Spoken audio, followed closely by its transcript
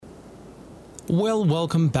Well,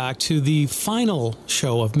 welcome back to the final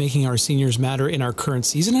show of Making Our Seniors Matter in our current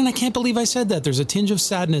season. And I can't believe I said that. There's a tinge of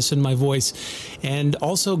sadness in my voice and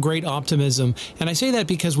also great optimism. And I say that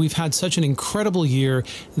because we've had such an incredible year.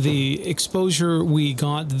 The exposure we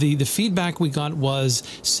got, the feedback we got was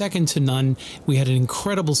second to none. We had an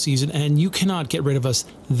incredible season, and you cannot get rid of us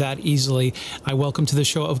that easily. I welcome to the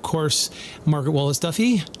show, of course, Margaret Wallace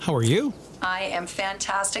Duffy. How are you? I am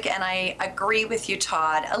fantastic, and I agree with you,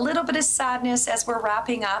 Todd. A little bit of sadness as we're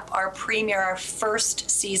wrapping up our premiere, our first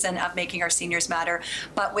season of Making Our Seniors Matter,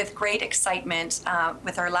 but with great excitement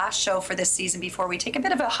with our last show for this season before we take a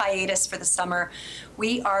bit of a hiatus for the summer.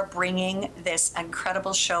 We are bringing this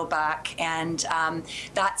incredible show back, and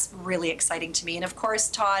that's really exciting to me. And of course,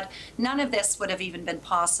 Todd, none of this would have even been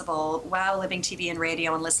possible while Living TV and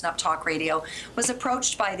Radio and Listen Up Talk Radio was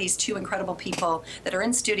approached by these two incredible people that are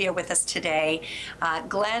in studio with us today.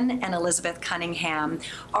 Glenn and Elizabeth Cunningham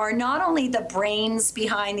are not only the brains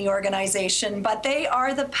behind the organization, but they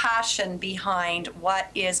are the passion behind what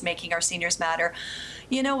is Making Our Seniors Matter.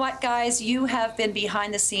 You know what, guys? You have been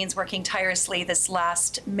behind the scenes working tirelessly this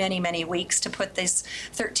last many weeks to put this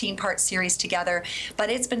 13-part series together, but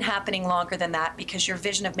it's been happening longer than that because your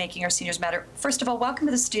vision of Making Our Seniors Matter. First of all, welcome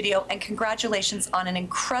to the studio and congratulations on an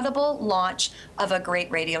incredible launch of a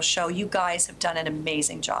great radio show. You guys have done an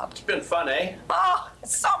amazing job. It's been fun, eh? Oh,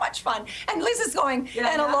 it's so much fun. And Liz is going,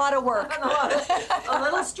 a lot of work. A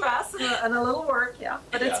little stress and a little work,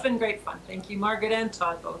 but it's been great fun. Thank you, Margaret and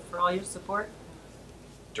Todd, both for all your support.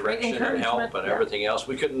 Direction and help and everything else.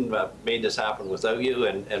 We couldn't have made this happen without you,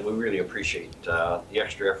 and we really appreciate the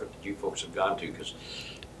extra effort that you folks have gone to, because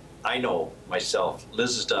I know myself,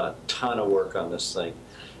 Liz has done a ton of work on this thing,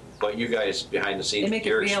 but you guys behind the scenes,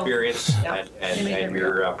 your experience and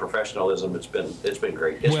your professionalism, it's been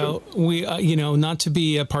great. We not to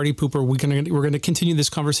be a party pooper, we're gonna continue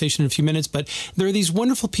this conversation in a few minutes, but there are these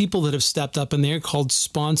wonderful people that have stepped up, and they're called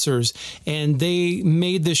sponsors, and they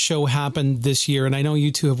made this show happen this year. And I know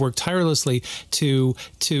you two have worked tirelessly to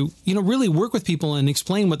really work with people and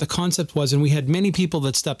explain what the concept was. And we had many people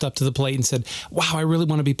that stepped up to the plate and said, wow, I really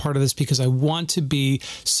want to be part of this because I want to be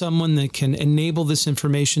someone that can enable this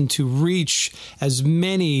information to reach as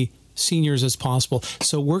many seniors as possible.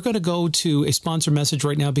 So we're going to go to a sponsor message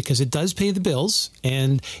right now because it does pay the bills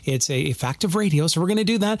and it's a fact of radio. So we're going to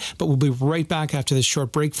do that, but we'll be right back after this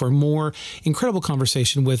short break for more incredible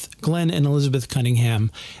conversation with Glenn and Elizabeth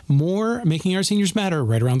Cunningham. More Making Our Seniors Matter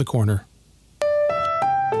right around the corner.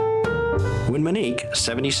 When Monique,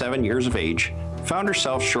 77 years of age, found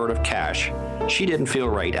herself short of cash, she didn't feel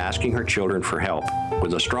right asking her children for help.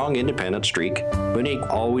 With a strong independent streak, Monique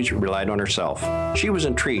always relied on herself. She was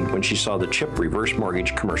intrigued when she saw the CHIP reverse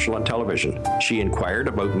mortgage commercial on television. She inquired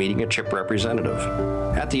about meeting a CHIP representative.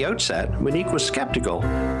 At the outset, Monique was skeptical,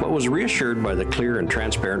 but was reassured by the clear and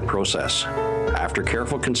transparent process. After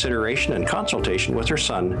careful consideration and consultation with her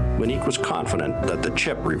son, Monique was confident that the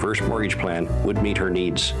CHIP reverse mortgage plan would meet her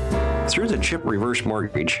needs. Through the CHIP reverse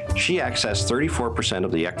mortgage, she accessed 34%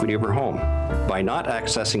 of the equity of her home. By not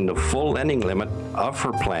accessing the full lending limit of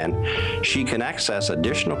her plan, she can access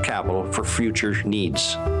additional capital for future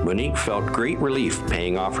needs. Monique felt great relief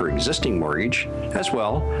paying off her existing mortgage. As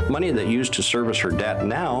well, money that used to service her debt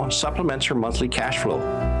now supplements her monthly cash flow.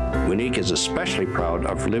 Monique is especially proud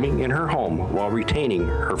of living in her home while retaining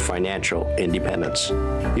her financial independence.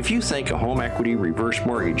 If you think a home equity reverse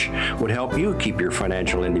mortgage would help you keep your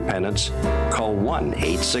financial independence, call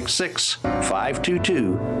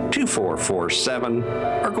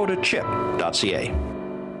 1-866-522-2447 or go to chip.ca.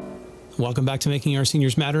 Welcome back to Making Our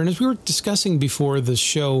Seniors Matter. And as we were discussing before the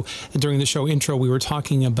show, during the show intro, we were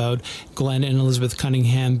talking about Glenn and Elizabeth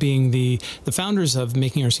Cunningham being the founders of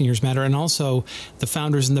Making Our Seniors Matter and also the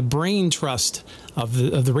founders and the brain trust of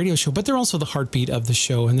the radio show. But they're also the heartbeat of the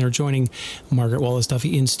show. And they're joining Margaret Wallace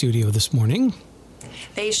Duffy in studio this morning.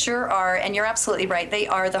 They sure are, and you're absolutely right. They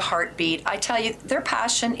are the heartbeat. I tell you, their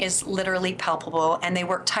passion is literally palpable, and they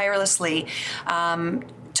work tirelessly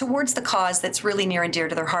towards the cause that's really near and dear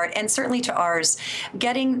to their heart, and certainly to ours,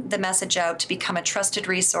 getting the message out to become a trusted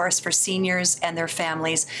resource for seniors and their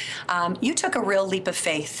families. You took a real leap of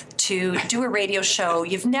faith to do a radio show.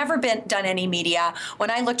 You've never done any media. When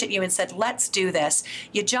I looked at you and said, let's do this,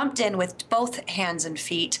 you jumped in with both hands and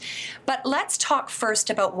feet. But let's talk first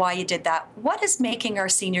about why you did that. What does Making Our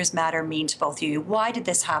Seniors Matter mean to both of you? Why did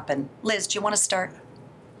this happen? Liz, do you want to start?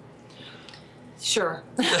 Sure.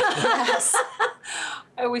 Yes.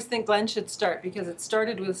 I always think Glenn should start because it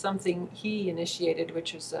started with something he initiated,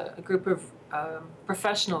 which was a group of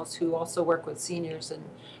professionals who also work with seniors, and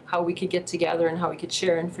how we could get together and how we could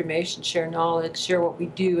share information, share knowledge, share what we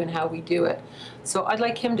do and how we do it. So I'd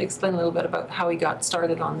like him to explain a little bit about how he got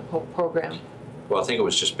started on the whole program. Well, I think it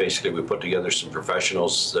was just basically we put together some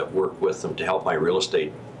professionals that work with them to help my real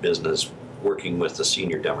estate business, working with the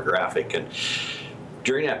senior demographic. And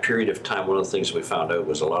during that period of time, one of the things we found out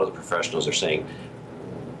was a lot of the professionals are saying,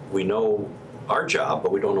 we know our job,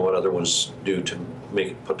 but we don't know what other ones do to make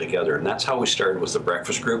it put together. And that's how we started with the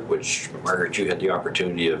breakfast group, which, Margaret, you had the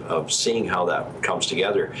opportunity of seeing how that comes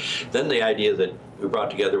together. Then the idea that we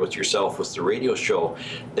brought together with yourself with the radio show,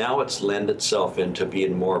 now it's lend itself into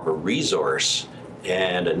being more of a resource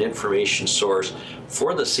and an information source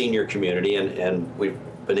for the senior community. And we've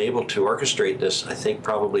been able to orchestrate this, I think,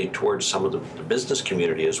 probably towards some of the business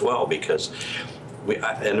community as well, because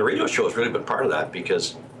and the radio show has really been part of that,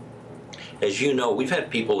 because as you know, we've had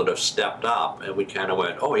people that have stepped up and we kind of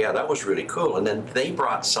went, oh yeah, that was really cool. And then they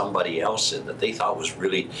brought somebody else in that they thought was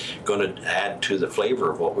really going to add to the flavor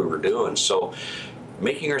of what we were doing. So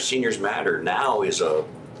Making Our Seniors Matter now is a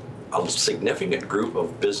significant group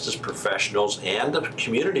of business professionals and the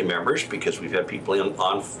community members, because we've had people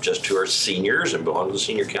on just who are seniors and belong to the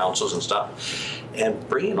senior councils and stuff, and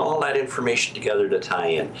bringing all that information together to tie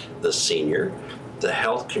in the senior, the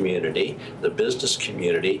health community, the business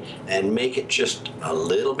community, and make it just a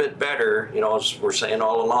little bit better. You know, as we're saying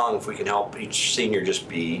all along, if we can help each senior just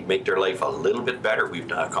make their life a little bit better,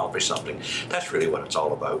 we've accomplished something. That's really what it's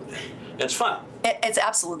all about. And it's fun. It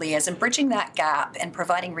absolutely is. And bridging that gap and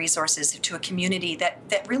providing resources to a community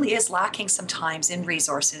that really is lacking sometimes in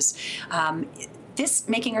resources. This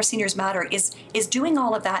Making Our Seniors Matter is doing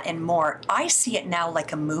all of that and more. I see it now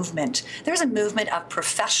like a movement. There's a movement of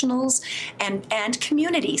professionals and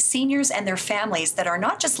community, seniors and their families, that are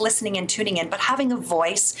not just listening and tuning in, but having a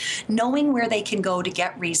voice, knowing where they can go to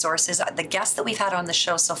get resources. The guests that we've had on the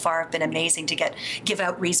show so far have been amazing to give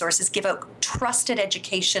out resources, give out trusted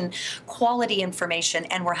education, quality information,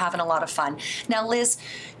 and we're having a lot of fun. Now, Liz,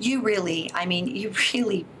 you really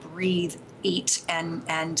breathe, eat,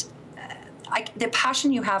 and the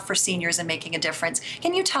passion you have for seniors and making a difference.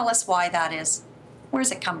 Can you tell us why that is? Where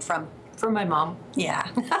does it come from? From my mom. Yeah.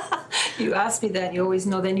 You ask me that, you always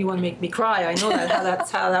know then you want to make me cry. I know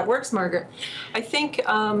that's how that works, Margaret. I think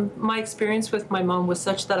my experience with my mom was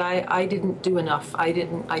such that I didn't do enough. I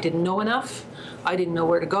didn't know enough. I didn't know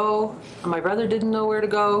where to go. My brother didn't know where to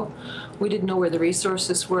go. We didn't know where the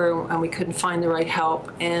resources were, and we couldn't find the right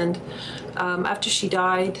help. And after she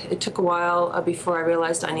died, it took a while before I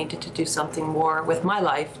realized I needed to do something more with my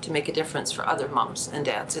life to make a difference for other moms and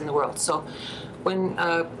dads in the world. So when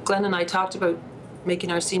Glenn and I talked about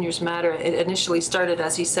Making Our Seniors Matter, it initially started,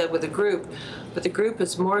 as he said, with a group, but the group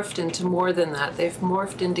has morphed into more than that. They've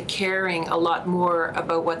morphed into caring a lot more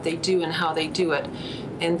about what they do and how they do it.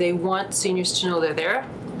 And they want seniors to know they're there.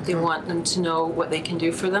 They want them to know what they can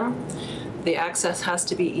do for them. The access has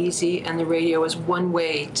to be easy, and the radio is one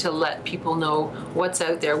way to let people know what's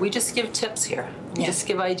out there. We just give tips here. We just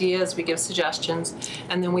give ideas, we give suggestions,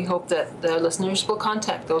 and then we hope that the listeners will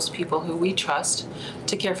contact those people who we trust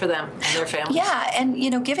to care for them and their families. Yeah, and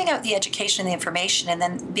giving out the education and the information, and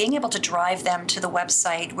then being able to drive them to the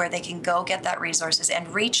website where they can go get that resources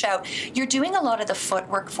and reach out. You're doing a lot of the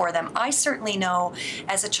footwork for them. I certainly know,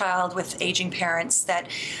 as a child with aging parents, that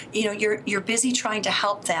you're busy trying to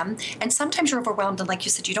help them, and sometimes you're overwhelmed, and like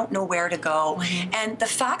you said, you don't know where to go. Mm-hmm. And the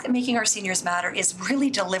fact that Making Our Seniors Matter is really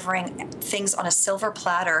delivering things on a silver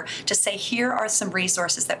platter to say, here are some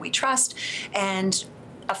resources that we trust, and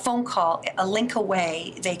a phone call, a link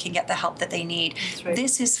away, they can get the help that they need. That's right.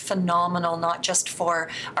 This is phenomenal, not just for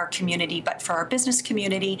our community, but for our business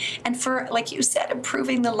community, and for, like you said,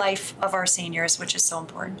 improving the life of our seniors, which is so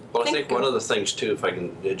important. Well, I think one of the things, too, if I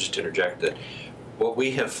can just interject, that what we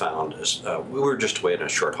have found is we were just away on a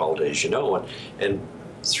short holidays, and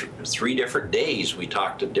 3 different days we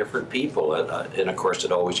talked to different people, and of course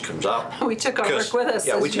it always comes up. We took our work with us.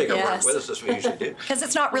 Yeah, we take our work with us, as we usually do. Because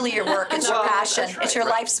it's not really your work, it's your passion, right, it's your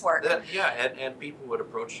life's work. And people would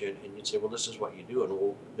approach you and you'd say, well, this is what you do, and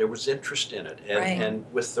well, there was interest in it. And, right. And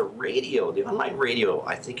with the radio, the online radio,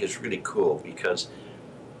 I think is really cool, because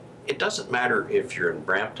it doesn't matter if you're in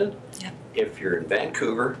Brampton, if you're in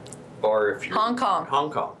Vancouver, or if you're Hong Kong. in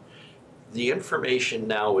Hong Kong. The information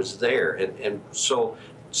now is there, and so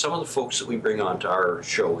some of the folks that we bring onto our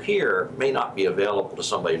show here may not be available to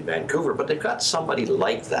somebody in Vancouver, but they've got somebody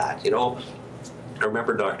like that, I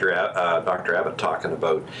remember Dr. Abbott talking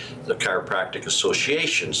about the Chiropractic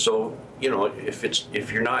Association. So, you know,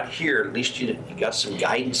 if you're not here, at least you got some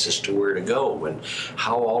guidance as to where to go and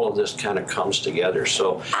how all of this kind of comes together.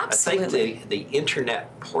 So Absolutely. I think the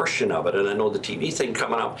internet portion of it, and I know the TV thing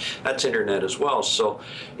coming up, that's internet as well. So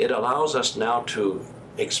it allows us now to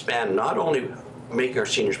expand, not only Making Our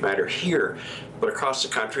Seniors Matter here, but across the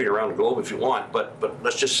country and around the globe if you want. But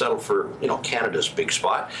let's just settle for, you know, Canada's big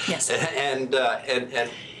spot. Yes.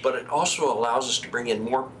 But it also allows us to bring in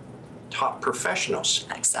more top professionals.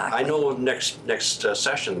 Exactly. I know next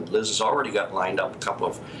session, Liz has already got lined up a couple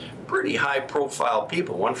of pretty high profile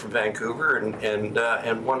people, one from Vancouver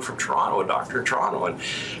and one from Toronto, a doctor in Toronto.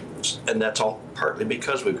 And that's all partly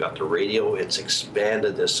because we've got the radio. It's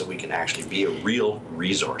expanded this so we can actually be a real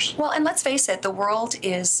resource. Well, and let's face it, the world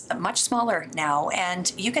is much smaller now,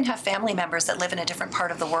 and you can have family members that live in a different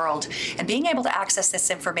part of the world. And being able to access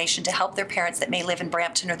this information to help their parents that may live in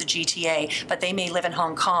Brampton or the GTA, but they may live in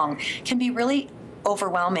Hong Kong, can be really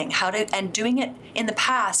overwhelming. And doing it in the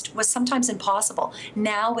past was sometimes impossible.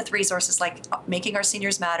 Now with resources like Making Our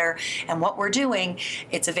Seniors Matter and what we're doing,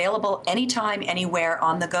 it's available anytime, anywhere,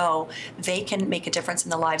 on the go. They can make a difference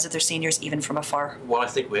in the lives of their seniors even from afar. Well, I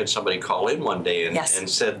think we had somebody call in one day and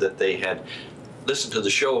said that they had listened to the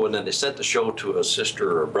show and then they sent the show to a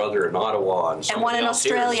sister or a brother in Ottawa and one in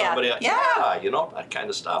Australia. Yeah, you know, that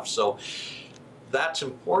kind of stuff. So that's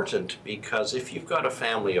important because if you've got a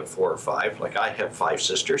family of 4 or 5, like I have 5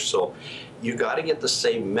 sisters, so you got to get the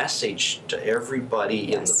same message to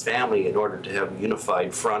everybody in the family in order to have a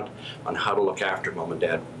unified front on how to look after mom and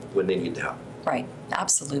dad when they need the help. Right,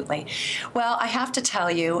 absolutely. Well, I have to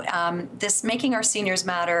tell you, this Making Our Seniors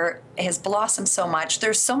Matter has blossomed so much.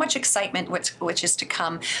 There's so much excitement which is to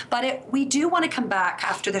come. But we do want to come back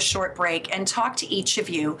after the short break and talk to each of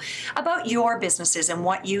you about your businesses and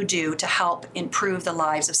what you do to help improve the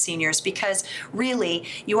lives of seniors, because really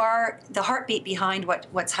you are the heartbeat behind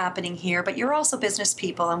what's happening here, but you're also business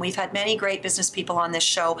people, and we've had many great business people on this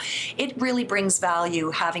show. It really brings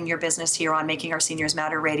value having your business here on Making Our Seniors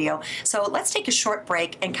Matter Radio. So let's take a short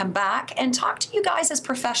break and come back and talk to you guys as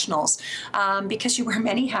professionals, because you wear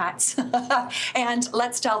many hats. And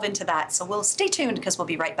let's delve into that. So we'll stay tuned because we'll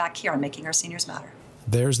be right back here on Making Our Seniors Matter.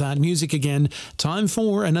 There's that music again. Time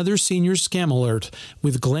for another senior scam alert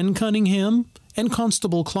with Glenn Cunningham and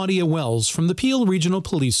Constable Claudia Wells from the Peel Regional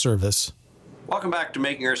Police Service. Welcome back to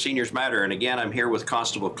Making Our Seniors Matter. And again, I'm here with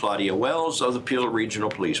Constable Claudia Wells of the Peel Regional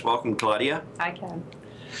Police. Welcome, Claudia. I can.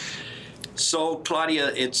 So,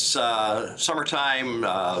 Claudia, it's summertime,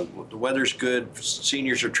 the weather's good,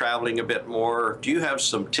 seniors are traveling a bit more. Do you have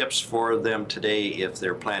some tips for them today if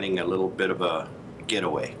they're planning a little bit of a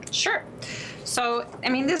getaway? Sure. So, I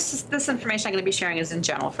mean, this information I'm going to be sharing is in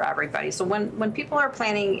general for everybody. So when people are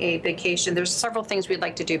planning a vacation, there's several things we'd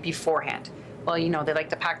like to do beforehand. Well, you know, they like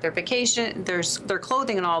to pack their vacation, there's their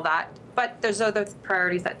clothing and all that, but there's other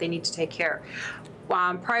priorities that they need to take care of.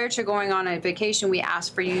 Prior to going on a vacation, we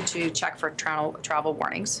ask for you to check for travel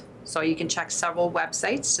warnings. So you can check several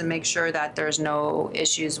websites to make sure that there's no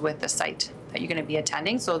issues with the site that you're going to be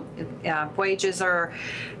attending. So voyages are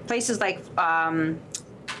places like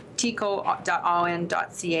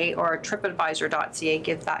tico.on.ca or tripadvisor.ca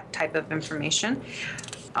give that type of information.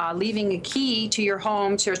 Leaving a key to your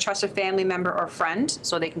home to a trusted family member or friend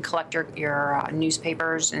so they can collect your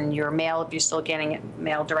newspapers and your mail if you're still getting it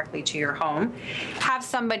mailed directly to your home. Have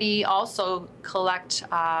somebody also collect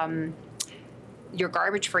your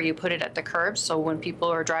garbage for you, put it at the curb, so when people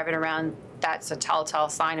are driving around, that's a telltale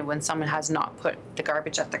sign of when someone has not put the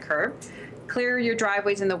garbage at the curb. Clear your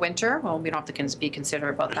driveways in the winter. Well, we don't have to be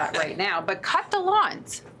considerate about that right now, but cut the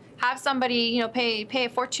lawns. Have somebody, you know, pay a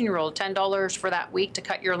 14-year-old $10 for that week to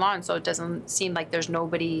cut your lawn, so it doesn't seem like there's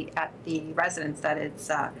nobody at the residence that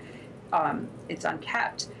it's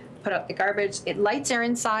unkept. Put up the garbage. Lights are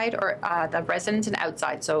inside or the residence and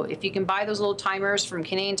outside. So if you can buy those little timers from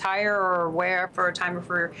Canadian Tire or where for a timer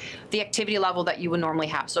for the activity level that you would normally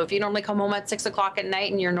have. So if you normally come home at 6 o'clock at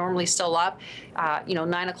night and you're normally still up,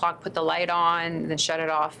 9 o'clock, put the light on and then shut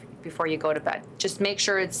it off before you go to bed. Just make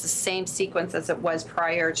sure it's the same sequence as it was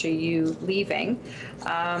prior to you leaving.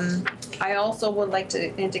 I also would like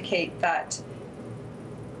to indicate that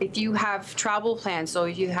if you have travel plans, so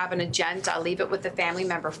if you have an agenda, leave it with a family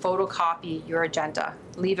member. Photocopy your agenda.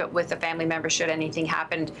 Leave it with a family member should anything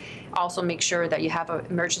happen. Also make sure that you have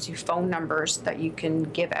emergency phone numbers that you can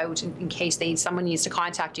give out in case someone needs to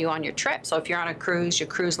contact you on your trip. So if you're on a cruise, your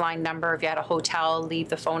cruise line number. If you're at a hotel, leave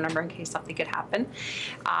the phone number in case something could happen.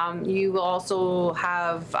 You will also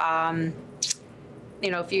have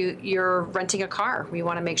if you're renting a car, we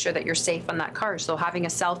want to make sure that you're safe on that car. So having a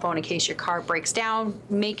cell phone in case your car breaks down,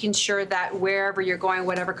 making sure that wherever you're going,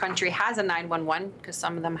 whatever country has a 911, because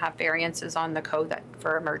some of them have variances on the code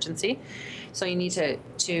for emergency. So you need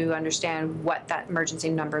to understand what that emergency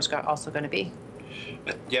number is also going to be.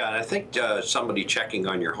 Yeah, and I think somebody checking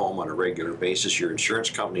on your home on a regular basis, your insurance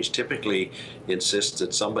companies typically insist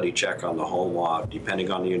that somebody check on the home, depending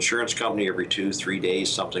on the insurance company, every 2-3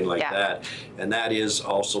 days, something like that. And that is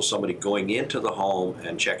also somebody going into the home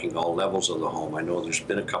and checking all levels of the home. I know there's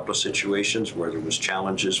been a couple of situations where there was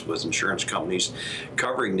challenges with insurance companies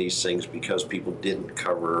covering these things because people didn't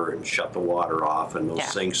cover and shut the water off and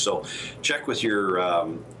those things. So check with your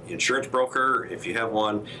insurance broker, if you have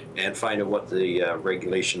one, and find out what the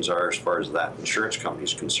regulations are as far as that insurance company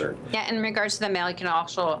is concerned. Yeah, in regards to the mail, you can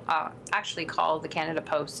also actually call the Canada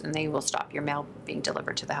Post, and they will stop your mail being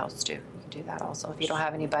delivered to the house too. You can do that also. If you don't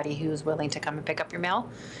have anybody who's willing to come and pick up your mail,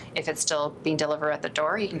 if it's still being delivered at the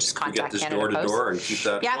door, you can just contact Canada Post. You get this door to door and keep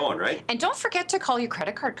that going, right? And don't forget to call your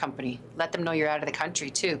credit card company. Let them know you're out of the country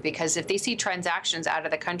too, because if they see transactions out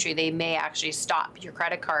of the country, they may actually stop your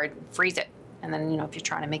credit card, freeze it. And then, if you're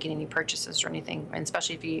trying to make any purchases or anything, and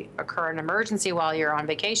especially if you occur an emergency while you're on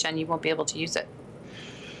vacation, you won't be able to use it.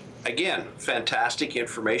 Again, fantastic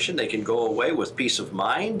information. They can go away with peace of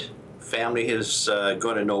mind. Family is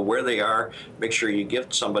going to know where they are. Make sure you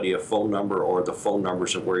give somebody a phone number or the phone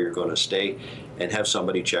numbers of where you're going to stay and have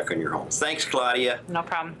somebody check on your home. Thanks, Claudia. No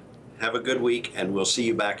problem. Have a good week, and we'll see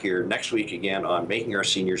you back here next week again on Making Our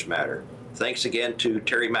Seniors Matter. Thanks again to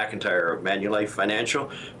Terry McIntyre of Manulife Financial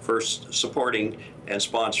for supporting and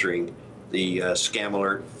sponsoring the Scam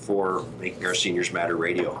Alert for Making Our Seniors Matter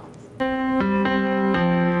Radio.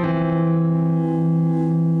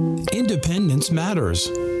 Independence matters.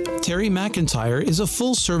 Terry McIntyre is a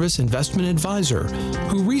full-service investment advisor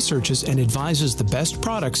who researches and advises the best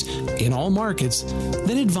products in all markets,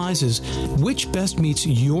 then advises which best meets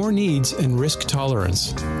your needs and risk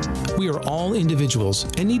tolerance. We are all individuals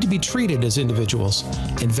and need to be treated as individuals.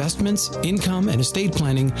 Investments, income, and estate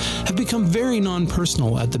planning have become very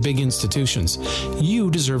non-personal at the big institutions.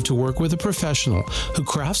 You deserve to work with a professional who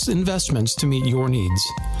crafts investments to meet your needs.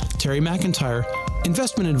 Terry McIntyre,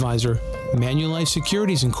 Investment Advisor, Manulife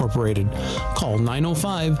Securities Incorporated. Call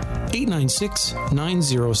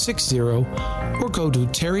 905-896-9060 or go to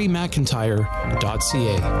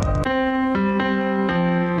terrymcintyre.ca.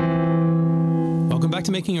 Welcome back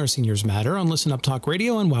to Making Our Seniors Matter on Listen Up Talk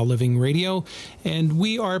Radio and While Living Radio. And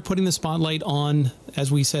we are putting the spotlight on,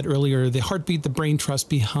 as we said earlier, the heartbeat, the brain trust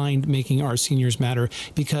behind Making Our Seniors Matter,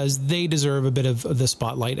 because they deserve a bit of the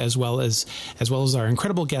spotlight as well as our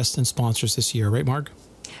incredible guests and sponsors this year. Right, Mark?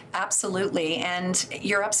 Absolutely. And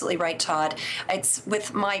you're absolutely right, Todd. It's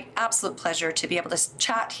with my absolute pleasure to be able to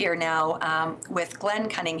chat here now with Glenn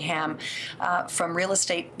Cunningham from Real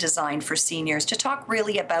Estate Design for Seniors to talk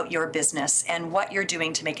really about your business and what you're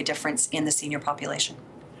doing to make a difference in the senior population.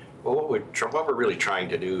 Well, what we're really trying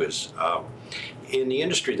to do is, in the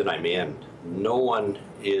industry that I'm in, no one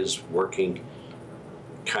is working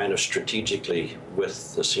kind of strategically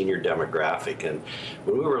with the senior demographic. And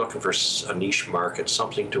when we were looking for a niche market,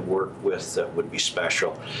 something to work with that would be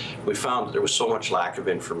special, we found that there was so much lack of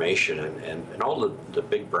information and all the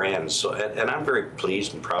big brands. So, and I'm very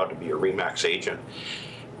pleased and proud to be a RE/MAX agent.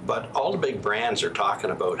 But all the big brands are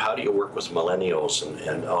talking about how do you work with millennials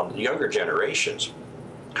and on the younger generations.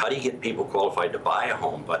 How do you get people qualified to buy a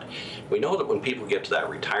home? But we know that when people get to that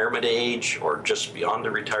retirement age or just beyond the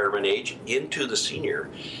retirement age into the senior,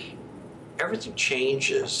 everything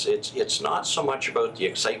changes. It's not so much about the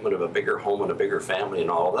excitement of a bigger home and a bigger family and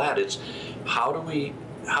all that. It's how do we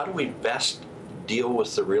best deal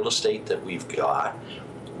with the real estate that we've got?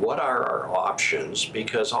 What are our options?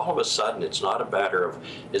 Because all of a sudden it's not a matter of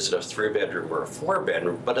is it a 3-bedroom or a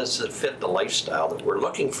 4-bedroom, but does it fit the lifestyle that we're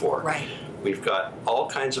looking for? Right. We've got all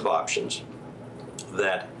kinds of options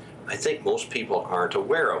that I think most people aren't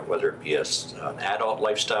aware of, whether it be an adult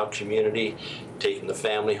lifestyle community, taking the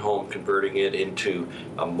family home, converting it into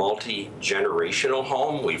a multi-generational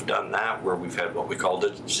home. We've done that where we've had what we call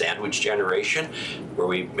the sandwich generation, where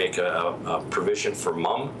we make a provision for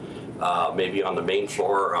mom, maybe on the main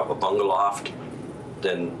floor of a bungalow loft,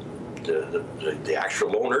 then the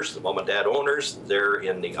actual owners, the mom and dad owners, they're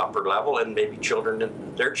in the upper level, and maybe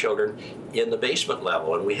their children in the basement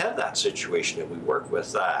level. And we have that situation, and we work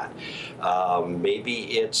with that.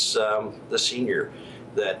 Maybe it's the senior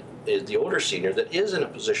that is the older senior that is in a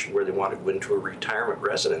position where they want to go into a retirement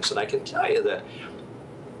residence. And I can tell you that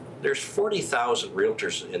there's 40,000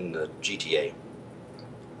 realtors in the GTA.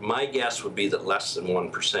 My guess would be that less than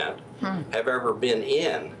 1% have ever been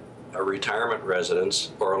in a retirement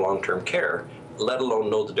residence or a long-term care, let alone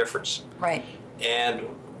know the difference. Right. And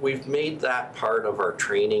we've made that part of our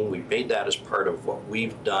training. We've made that as part of what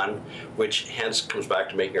we've done, which hence comes back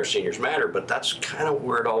to making our seniors matter. But that's kind of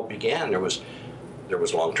where it all began. There was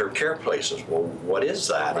long-term care places. Well, what is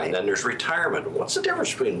that? Right. And then there's retirement. What's the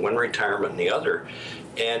difference between one retirement and the other?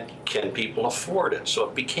 And can people afford it? So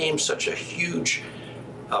it became such a huge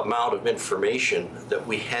amount of information that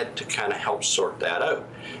we had to kind of help sort that out.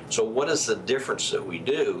 So what is the difference that we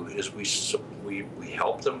do is we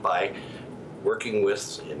help them by working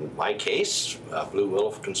with, in my case, Blue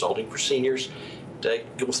Willow Consulting for Seniors, to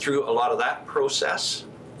go through a lot of that process.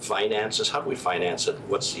 Finances, how do we finance it?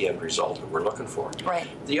 What's the end result that we're looking for? Right.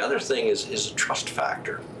 The other thing is a trust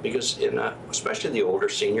factor, because especially the older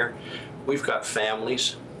senior, we've got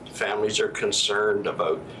families. Families are concerned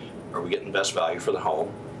about, are we getting the best value for the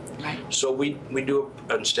home? Right. So we do,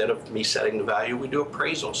 instead of me setting the value, we do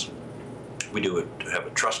appraisals. We have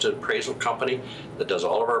a trusted appraisal company that does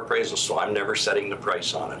all of our appraisals, so I'm never setting the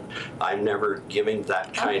price on it. I'm never giving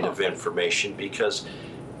that kind of information, because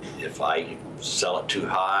if I sell it too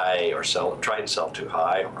high or try and sell it too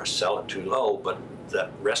high or sell it too low, but the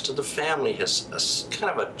rest of the family has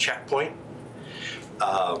kind of a checkpoint.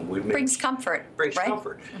 Brings comfort. Brings right?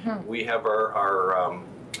 comfort. Mm-hmm. We have our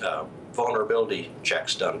vulnerability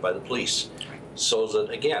checks done by the police, so that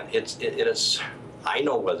again, it's I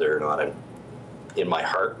know whether or not I'm in my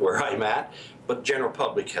heart where I'm at, but general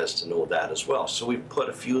public has to know that as well. So we've put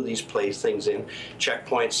a few of these things in,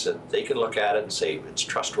 checkpoints that they can look at it and say it's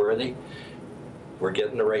trustworthy. We're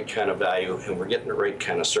getting the right kind of value and we're getting the right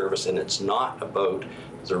kind of service, and it's not about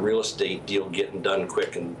the real estate deal getting done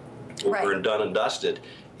quick and over Right. and done and dusted.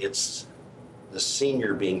 It's the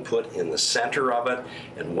senior being put in the center of it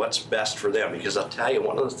and what's best for them. Because I'll tell you,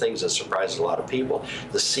 one of the things that surprises a lot of people,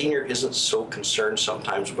 the senior isn't so concerned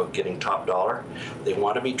sometimes about getting top dollar. They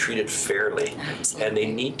want to be treated fairly. Absolutely. And they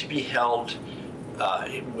need to be held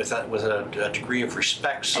with a degree of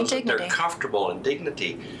respect, so And that dignity. they're comfortable, and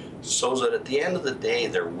dignity, so that at the end of the day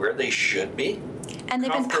they're where they should be. And they've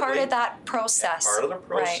been part comfortably. of that process. Part of the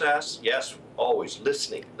Right. process, yes, always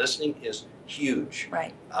listening. Listening is huge.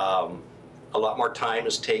 Right. A lot more time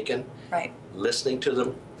is taken Right. listening to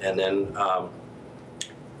them, and then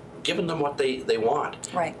giving them what they want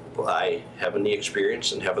Right. by having the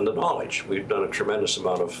experience and having the knowledge. We've done a tremendous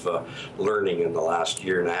amount of learning in the last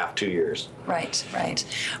year and a half, 2 years. Right, right.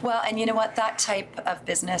 Well, and you know what? That type of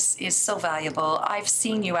business is so valuable. I've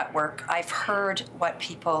seen you at work. I've heard what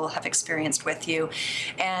people have experienced with you.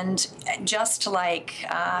 And just like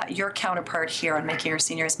your counterpart here on Making Our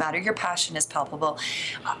Seniors Matter, your passion is palpable.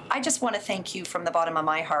 I just want to thank you from the bottom of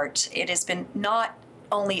my heart. It has been not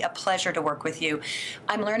only a pleasure to work with you.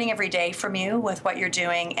 I'm learning every day from you with what you're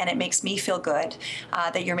doing, and it makes me feel good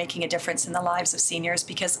that you're making a difference in the lives of seniors,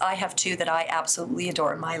 because I have two that I absolutely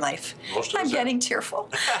adore in my life. Most of us I'm have. getting tearful.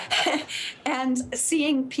 And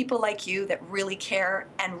seeing people like you that really care,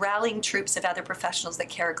 and rallying troops of other professionals that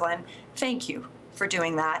care, Glenn, thank you for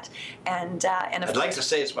doing that. And of I'd course, like to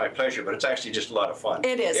say it's my pleasure, but it's actually just a lot of fun.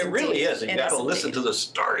 It is It really indeed. is. And you It got is to listen indeed. to the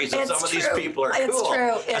stories of It's some of these true. people are It's cool.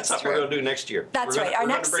 true. That's It's what we're true. going to do next year. That's We're right. gonna- Our we're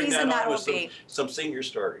gonna next bring season, on that with will be. some senior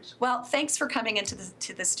stories. well, thanks for coming into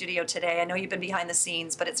the studio today. I know you've been behind the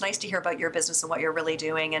scenes, but it's nice to hear about your business and what you're really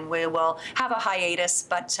doing. And we will have a hiatus,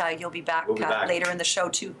 but you'll be back, We'll be back. later in the show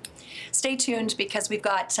too. Stay tuned, because we've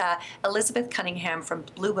got Elizabeth Cunningham from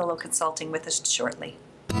Blue Willow Consulting with us shortly.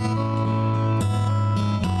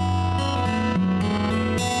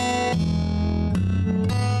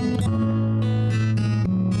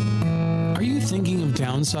 Are you thinking of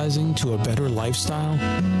downsizing to a better lifestyle?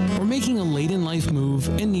 Or making a late in life move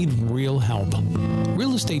and need real help?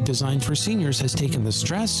 Real estate designed for seniors has taken the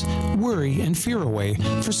stress, worry, and fear away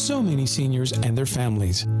for so many seniors and their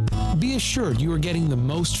families. Be assured you are getting the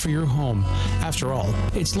most for your home. After all,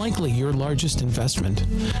 it's likely your largest investment.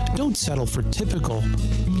 Don't settle for typical.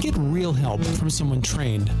 Get real help from someone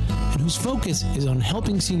trained and whose focus is on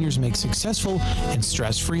helping seniors make successful and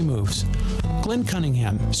stress-free moves. Glenn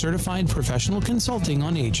Cunningham, certified professional consulting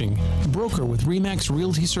on aging, broker with RE/MAX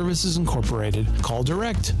Realty Services Incorporated. Call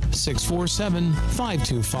direct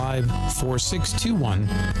 647-525-4621.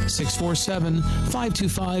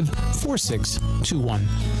 647-525-4621.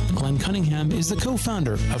 Glenn Cunningham is the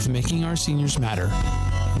co-founder of Making Our Seniors Matter.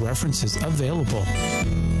 References available.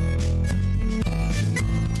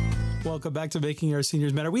 Welcome back to Making Our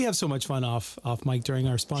Seniors Matter. We have so much fun off mic during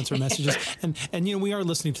our sponsor messages, and you know, we are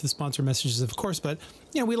listening to the sponsor messages, of course, but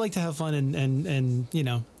you know, we like to have fun and you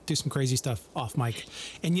know, do some crazy stuff off mic.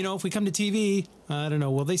 And you know, if we come to TV, I don't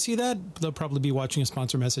know, will they see that? They'll probably be watching a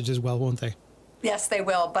sponsor message as well, won't they? Yes, they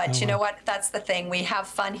will. But you know what? That's the thing. We have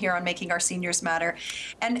fun here on Making Our Seniors Matter.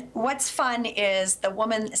 And what's fun is the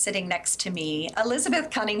woman sitting next to me, Elizabeth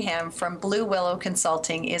Cunningham from Blue Willow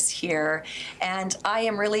Consulting, is here. And I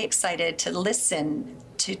am really excited to listen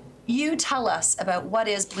to you tell us about what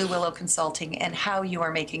is Blue Willow Consulting and how you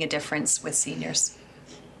are making a difference with seniors.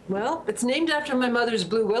 Well, it's named after my mother's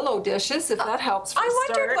Blue Willow dishes, if that helps for a I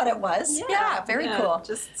wondered start. what it was. Yeah, very cool.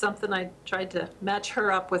 Just something I tried to match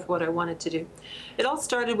her up with what I wanted to do. It all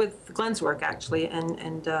started with Glenn's work, actually,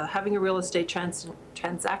 and having a real estate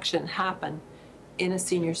transaction happen in a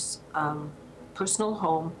senior's personal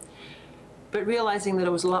home, but realizing that it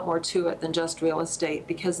was a lot more to it than just real estate,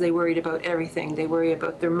 because they worried about everything. They worry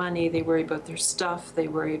about their money, they worry about their stuff, they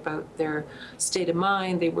worry about their state of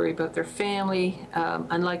mind, they worry about their family.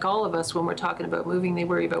 Unlike all of us, when we're talking about moving, they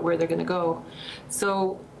worry about where they're gonna go.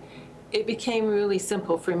 So it became really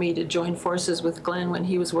simple for me to join forces with Glenn when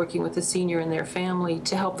he was working with a senior and their family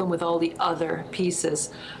to help them with all the other pieces.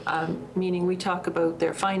 Meaning we talk about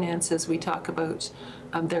their finances, we talk about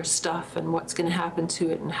their stuff and what's gonna happen to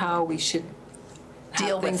it and how we should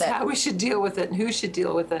Deal with it. how we should deal with it and who should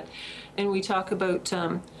deal with it. And we talk about,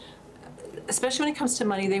 especially when it comes to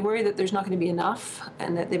money, they worry that there's not going to be enough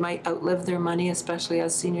and that they might outlive their money, especially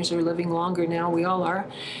as seniors are living longer now. We all are.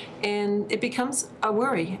 And it becomes a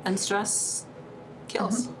worry, and stress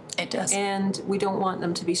kills. It does. And we don't want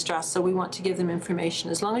them to be stressed, so we want to give them information.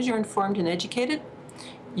 As long as you're informed and educated,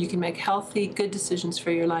 you can make healthy, good decisions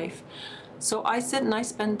for your life. So I sit and I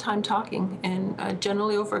spend time talking, and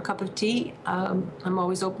generally over a cup of tea. I'm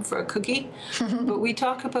always open for a cookie. But we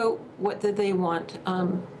talk about what do they want.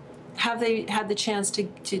 Have they had the chance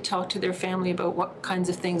to talk to their family about what kinds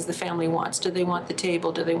of things the family wants? Do they want the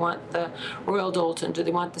table? Do they want the Royal Doulton? Do they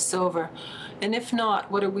want the silver? And if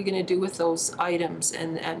not, what are we going to do with those items?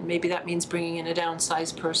 And maybe that means bringing in a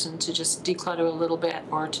downsized person to just declutter a little bit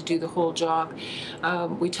or to do the whole job.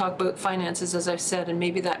 We talk about finances, as I've said, and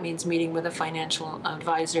maybe that means meeting with a financial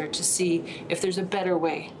advisor to see if there's a better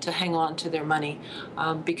way to hang on to their money,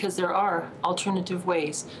 because there are alternative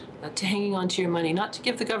ways to hanging on to your money, not to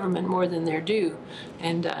give the government more than they're due,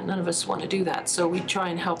 and none of us want to do that, so we try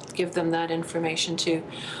and help give them that information too.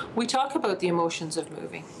 We talk about the emotions of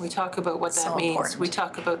moving. We talk about what that means. Important. We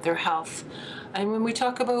talk about their health. And when we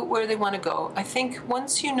talk about where they want to go, I think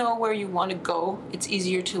once you know where you want to go, it's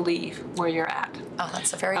easier to leave where you're at. Oh,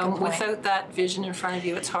 that's a very good point. Without that vision in front of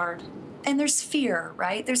you, it's hard. And there's fear,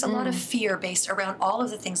 right? There's a lot of fear based around all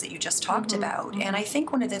of the things that you just talked about. And I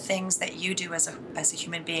think one of the things that you do as a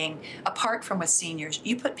human being, apart from with seniors,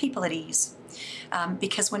 you put people at ease.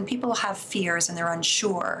 Because when people have fears and they're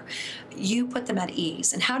unsure, you put them at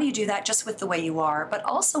ease. And how do you do that? Just with the way you are, but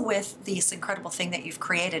also with this incredible thing that you've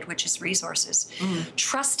created, which is resources.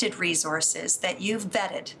 Trusted resources that you've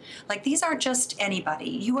vetted. Like, these aren't just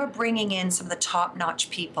anybody. You are bringing in some of the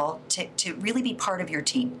top-notch people to really be part of your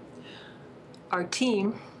team. Our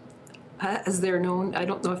team, as they're known, I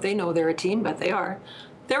don't know if they know they're a team, but they are.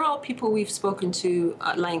 They're all people we've spoken to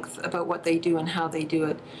at length about what they do and how they do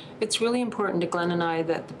it. It's really important to Glenn and I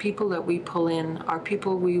that the people that we pull in are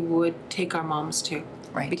people we would take our moms to.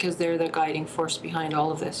 Right. Because they're the guiding force behind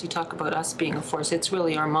all of this. You talk about us being a force. It's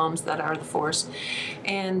really our moms that are the force.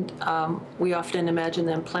 And we often imagine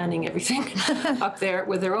them planning everything up there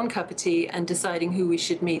with their own cup of tea and deciding who we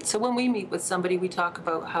should meet. So when we meet with somebody, we talk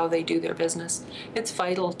about how they do their business. It's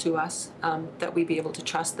vital to us that we be able to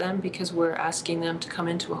trust them, because we're asking them to come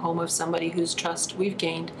into a home of somebody whose trust we've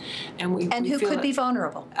gained. And we who feel could be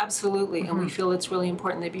vulnerable. Absolutely. And we feel it's really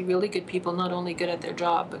important they be really good people, not only good at their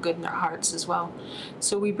job, but good in their hearts as well.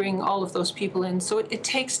 So we bring all of those people in. So it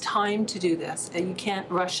takes time to do this. You can't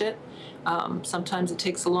rush it. Sometimes it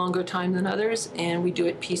takes a longer time than others, and we do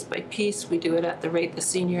it piece by piece. We do it at the rate the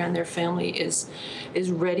senior and their family is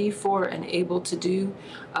ready for and able to do.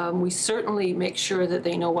 We certainly make sure that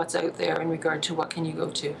they know what's out there in regard to what can you go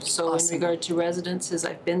to. So Awesome. In regard to residences,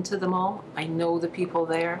 I've been to them all. I know the people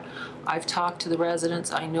there. I've talked to the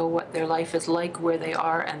residents. I know what their life is like, where they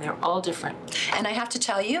are, and they're all different. And I have to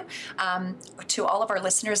tell you, to all of our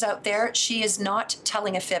listeners out there, she is not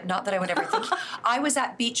telling a fib, not that I would ever think. I was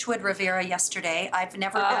at Beechwood Riviera yesterday. I've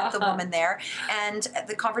never met the woman there. And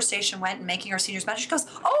the conversation went in Making Our Seniors Matter. She goes,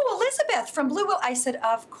 "Oh, Elizabeth from Blue Willow." I said,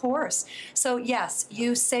 "Of course." So yes,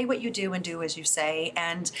 you say what you do and do as you say.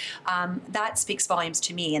 And that speaks volumes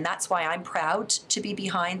to me. And that's why I'm proud to be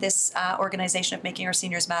behind this organization of Making Our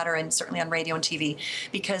Seniors Matter, and certainly on radio and TV,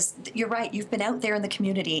 because you're right, you've been out there in the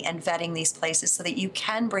community and vetting these places so that you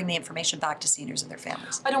can bring the information back to seniors and their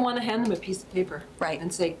families. I don't want to hand them a piece of paper Right.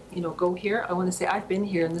 and say, go here. I want to say, I've been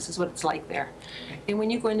here and this is what it's like there. And when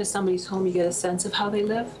you go into somebody's home, you get a sense of how they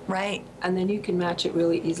live. Right. And then you can match it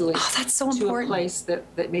really easily. Oh, that's so to important. a place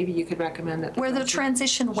that maybe you could recommend that. Where they'll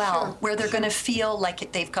transition well, Sure. where they're going to feel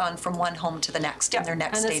like they've gone from one home to the next in their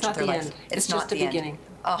next and stage of their life. End. It's just not the the beginning. end.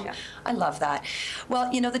 Oh, Yeah. I love that.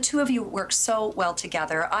 Well, the two of you work so well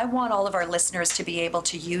together. I want all of our listeners to be able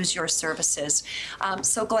to use your services.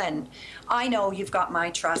 So, Glenn, I know you've got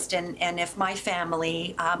my trust, and if my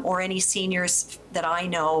family or any seniors that I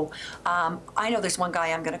know there's one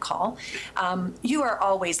guy I'm going to call. You are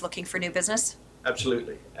always looking for new business.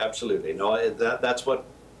 Absolutely, absolutely. No, that's what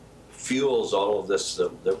fuels all of this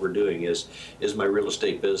that we're doing is my real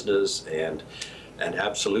estate business, and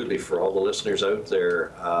absolutely for all the listeners out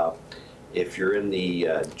there, if you're in the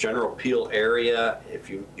General Peel area, if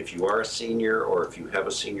you are a senior or if you have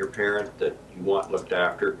a senior parent that you want looked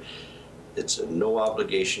after, it's a no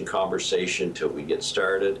obligation conversation till we get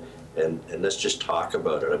started, and let's just talk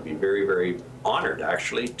about it. I'd be very, very honored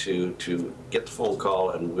actually to get the phone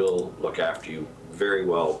call, and we'll look after you very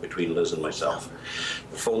well between Liz and myself.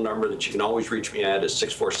 The phone number that you can always reach me at is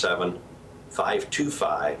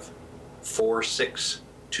 647-525-4621.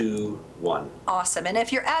 Awesome. And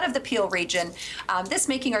if you're out of the Peel region, this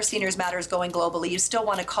Making Our Seniors Matter is going globally. You still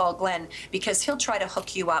want to call Glenn because he'll try to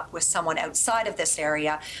hook you up with someone outside of this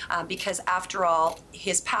area because after all,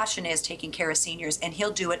 his passion is taking care of seniors, and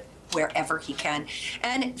he'll do it wherever he can.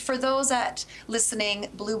 And for those that listening,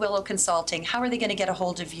 Blue Willow Consulting, how are they going to get a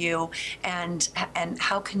hold of you, and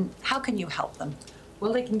how can you help them?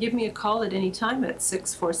 Well, they can give me a call at any time at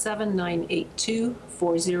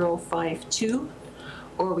 647-982-4052.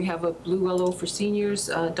 Or we have a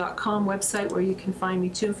bluewillowforseniors.com website where you can find me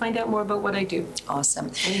too and find out more about what I do.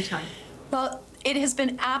 Awesome. Anytime. Well, it has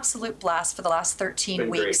been absolute blast for the last 13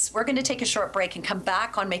 weeks. Great. We're going to take a short break and come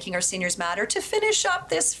back on Making Our Seniors Matter to finish up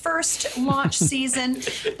this first launch season,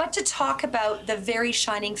 but to talk about the very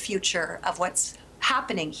shining future of what's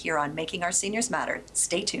happening here on Making Our Seniors Matter.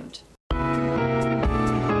 Stay tuned.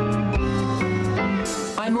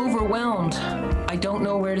 I'm overwhelmed. I don't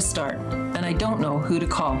know where to start, and I don't know who to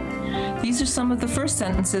call. These are some of the first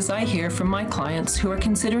sentences I hear from my clients who are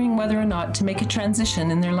considering whether or not to make a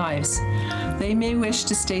transition in their lives. They may wish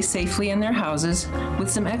to stay safely in their houses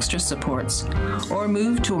with some extra supports, or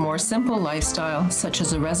move to a more simple lifestyle, such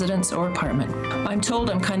as a residence or apartment. I'm told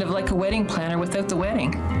I'm kind of like a wedding planner without the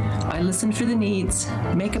wedding. I listen for the needs,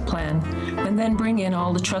 make a plan, and then bring in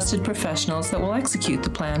all the trusted professionals that will execute the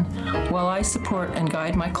plan while I support and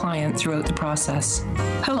guide my client throughout the process.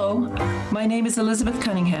 Hello, my name is Elizabeth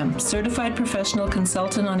Cunningham, Certified Professional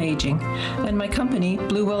Consultant on Aging, and my company,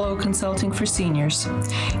 Blue Willow Consulting for Seniors.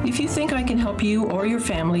 If you think I can help you or your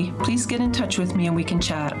family, please get in touch with me and we can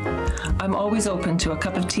chat. I'm always open to a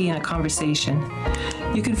cup of tea and a conversation.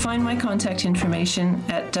 You can find my contact information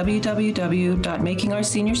at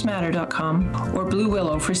www.makingourseniorsmatter.com or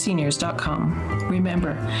bluewillowforseniors.com.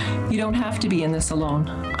 Remember, you don't have to be in this alone.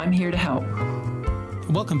 I'm here to help.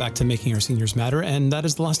 Welcome back to Making Our Seniors Matter, and that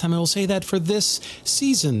is the last time I will say that for this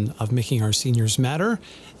season of Making Our Seniors Matter.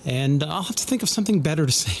 And I'll have to think of something better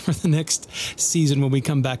to say for the next season when we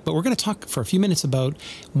come back. But we're going to talk for a few minutes about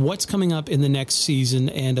what's coming up in the next season,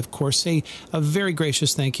 and of course say a very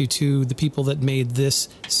gracious thank you to the people that made this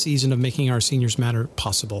season of Making Our Seniors Matter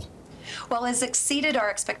possible. Well, it's exceeded our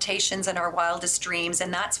expectations and our wildest dreams,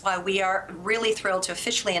 and that's why we are really thrilled to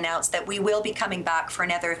officially announce that we will be coming back for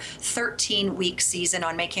another 13-week season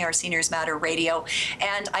on Making Our Seniors Matter Radio.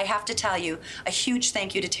 And I have to tell you, a huge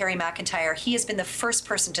thank you to Terry McIntyre. He has been the first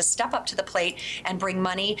person to step up to the plate and bring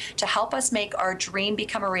money to help us make our dream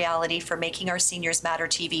become a reality for Making Our Seniors Matter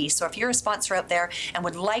TV. So if you're a sponsor out there and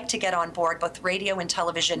would like to get on board both radio and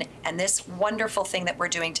television and this wonderful thing that we're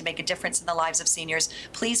doing to make a difference in the lives of seniors,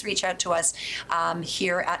 please reach out to us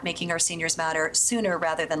here at Making Our Seniors Matter sooner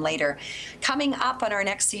rather than later. Coming up on our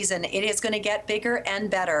next season, it is going to get bigger and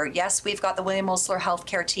better. Yes, we've got the William Osler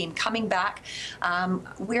Healthcare team coming back.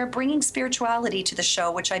 We're bringing spirituality to the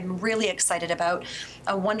show, which I'm really excited about.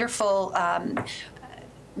 A wonderful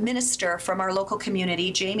minister from our local community,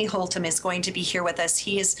 Jamie Holtom, is going to be here with us.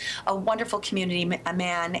 He is a wonderful community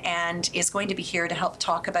man and is going to be here to help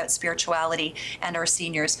talk about spirituality and our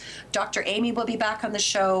seniors. Dr. Amy will be back on the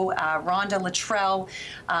show, Rhonda Luttrell.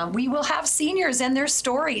 We will have seniors and their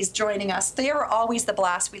stories joining us. They are always the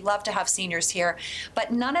blast. We love to have seniors here,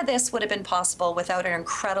 but none of this would have been possible without our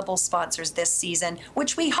incredible sponsors this season,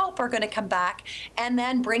 which we hope are going to come back and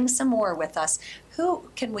then bring some more with us. Who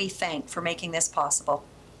can we thank for making this possible?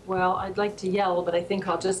 Well, I'd like to yell, but I think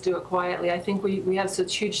I'll just do it quietly. I think we have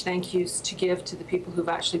such huge thank yous to give to the people who've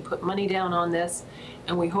actually put money down on this,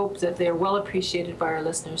 and we hope that they're well appreciated by our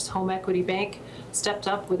listeners. Home Equity Bank stepped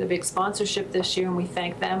up with a big sponsorship this year, and we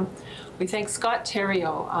thank them. We thank Scott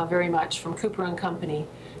Theriault very much from Cooper & Company,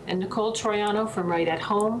 and Nicole Troiano from Right at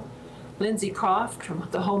Home, Lindsay Croft from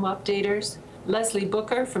the Home Updaters, Leslie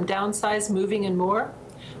Booker from Downsize Moving and More,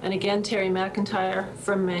 and again, Terry McIntyre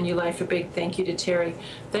from Manulife. A big thank you to Terry.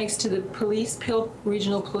 Thanks to the police, Peel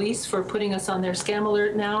Regional Police, for putting us on their scam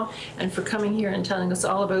alert now and for coming here and telling us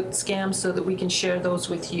all about scams so that we can share those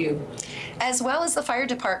with you. As well as the fire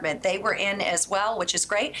department. They were in as well, which is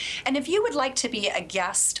great. And if you would like to be a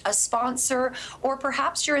guest, a sponsor, or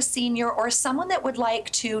perhaps you're a senior or someone that would like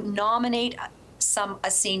to nominate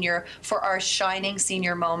a senior for our Shining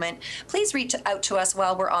Senior Moment, please reach out to us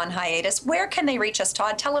while we're on hiatus. Where can they reach us,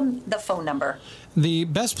 Todd? Tell them the phone number. The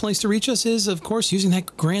best place to reach us is, of course, using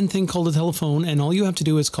that grand thing called a telephone, and all you have to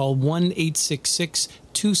do is call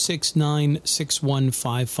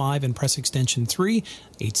 1-866-269-6155 and press extension 3,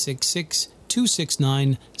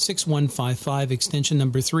 866-269-6155. Extension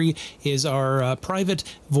number 3 is our private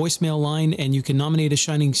voicemail line, and you can nominate a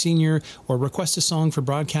Shining Senior or request a song for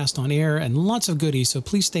broadcast on air, and lots of goodies, so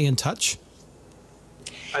please stay in touch.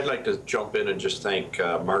 I'd like to jump in and just thank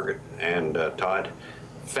Margaret and Todd.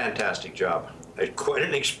 Fantastic job. Quite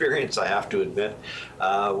an experience, I have to admit.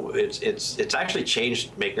 It's actually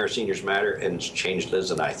changed Making Our Seniors Matter, and it's changed Liz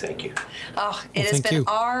and I. Thank you. Oh, it has been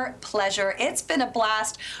our pleasure. It's been a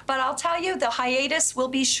blast. But I'll tell you, the hiatus will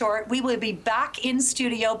be short. We will be back in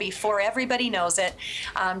studio before everybody knows it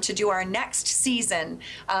to do our next season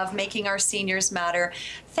of Making Our Seniors Matter.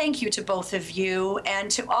 Thank you to both of you and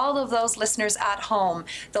to all of those listeners at home.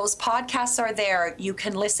 Those podcasts are there. You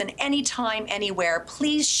can listen anytime, anywhere.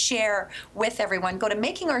 Please share with everyone. Go to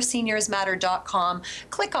makingourseniorsmatter.com.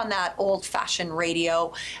 Click on that old-fashioned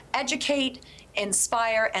radio. Educate,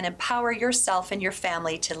 inspire, and empower yourself and your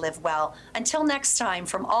family to live well. Until next time,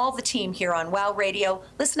 from all the team here on WOW Radio,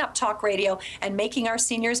 Listen Up Talk Radio, and Making Our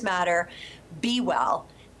Seniors Matter, be well,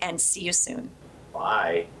 and see you soon.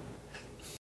 Bye.